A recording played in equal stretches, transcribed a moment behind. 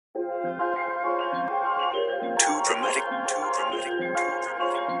Drumatik, too dramatic.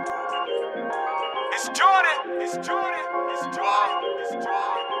 It's Jordan. It's Jordan. It's Jordan. It's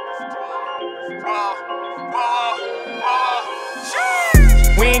Jordan.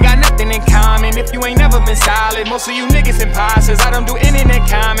 We ain't got nothing in common if you ain't never been solid. Most of you niggas imposters. I don't do internet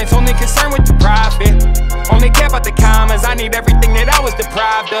comments, only concerned with the profit. Only care about the commas, I need everything that I was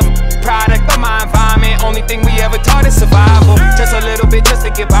deprived of. Product of my environment, only thing we ever taught is survival. Just a little bit just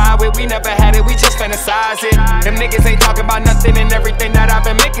to get by with, we never had it, we just fantasize it. Them niggas ain't talking about nothing and everything that I've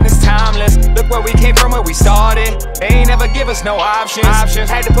been making is timeless. Look where we came from, where we started. They ain't never give us no options.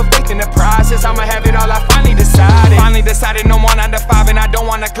 Had to put faith in the process, I'ma have it all, I finally decided. Finally decided no more 9 to 5 and I don't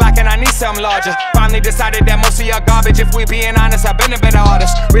want a clock and I need something larger. Finally decided that most of y'all garbage, if we being honest, I've been a better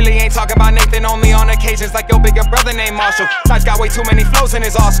artist. Really ain't talking about Nathan, only on occasions like your bigger brother named Marshall. Snipes got way too many flows in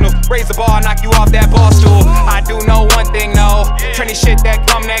his arsenal. Raise the bar, knock you off that bar stool. I do know one thing, no. Trendy shit that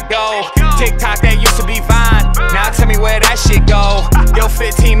come, that go. TikTok that used to be Vine, now tell me where that shit go. Yo,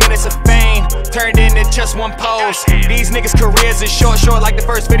 15 minutes of fame turned into just one post. These niggas' careers is short like the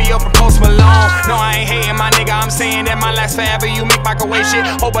first video from Post Malone. No, I ain't hating my nigga, I'm saying that mine lasts forever. You make microwave shit,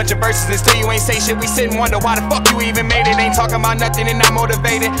 whole bunch of verses and still you ain't say shit. We sit and wonder why the fuck you even made it. Ain't talking about nothing and not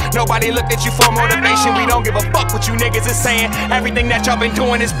motivated. Nobody look at you for motivation. We don't give a fuck what you niggas is saying. Everything that y'all been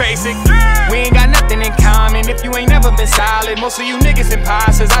doing is basic. We ain't got nothing in common if you ain't never been solid. Most of you niggas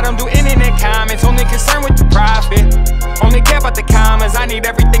imposters. I don't do internet comments, only concerned with the profit. Only care about the commas, I need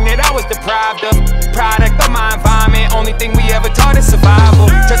everything that I was deprived of. Product of my environment, only thing we ever taught is survival.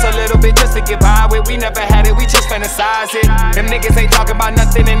 Just a little bit just to get by with, we never had it, we just fantasize it. Them niggas ain't talking about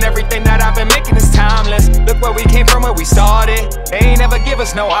nothing and everything that I've been making is timeless. Look where we came from, where we started. They ain't never give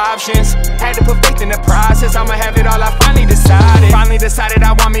us no options. Had to put faith in the process, I'ma have it all, I finally decided. Finally decided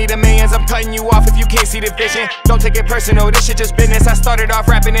I want me the millions, I'm cutting you off if you can't see the vision. Don't take it personal, this shit just business. I started off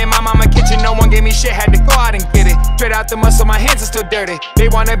rapping in my mama kitchen, no one gave me shit, had to go out and get it. Straight out the muscle, my hands are still dirty. They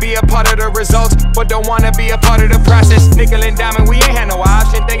wanna be a part of the results, but don't wanna be a part of the process. Nickel and diamond, we ain't had no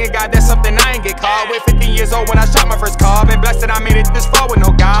option. Thanking God that's something I ain't get caught with. 15 years old when I shot my first car. Been blessed that I made it this far with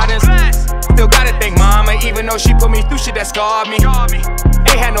no guidance. Still gotta thank mama, even though she put me through shit that scarred me.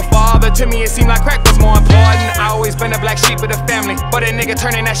 Ain't had no father, to me it seemed like crack was more important. I always been a black sheep of the family, but a nigga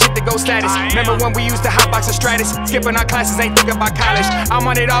turning that shit to go status. Remember when we used to hotbox a Stratus? Skipping our classes, ain't thinking about college. I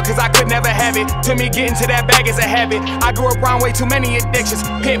want it all cause I could never have it. To me getting to that bag is a habit. I grew up around way too many addictions.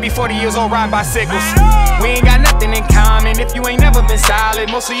 Can't be 40 years old riding bicycles. We ain't got nothing in common if you ain't never been solid.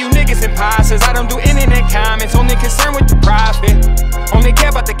 Most of you niggas imposters. I don't do internet comments, only concerned with the profit. Only care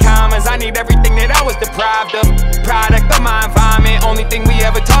about the commas, I need everything that I was deprived of. Product of my environment, only thing we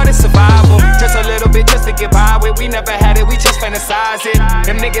ever taught is survival. Just a little bit just to get by with, we never had it, we just fantasize it.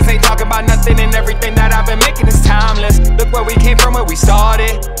 Them niggas ain't talking about nothing and everything that I've been making is timeless. Look where we came from, where we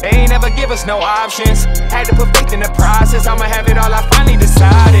started. They ain't never give us no options. Had to put faith in the process, I'ma have it all, I finally decided.